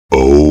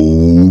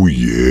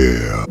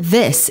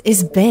This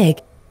is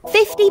big.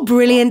 50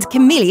 brilliant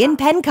Chameleon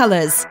pen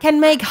colors can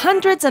make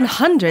hundreds and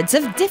hundreds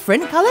of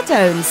different color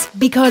tones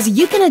because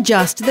you can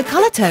adjust the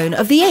color tone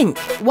of the ink.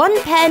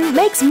 One pen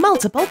makes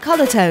multiple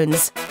color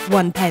tones.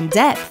 One pen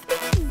depth.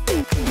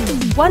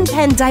 One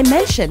pen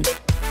dimension.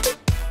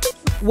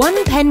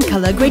 One pen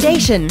color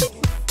gradation.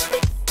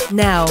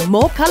 Now,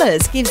 more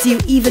colors gives you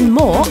even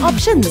more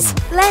options.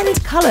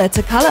 Blend color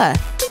to color.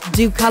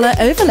 Do color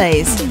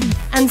overlays.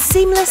 And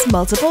seamless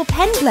multiple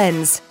pen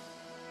blends.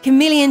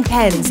 Chameleon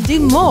pens do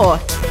more,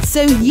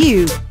 so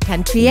you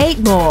can create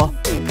more.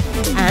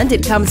 And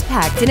it comes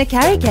packed in a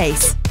carry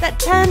case that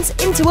turns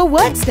into a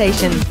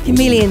workstation.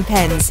 Chameleon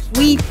pens,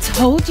 we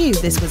told you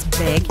this was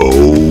big.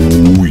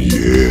 Oh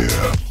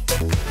yeah.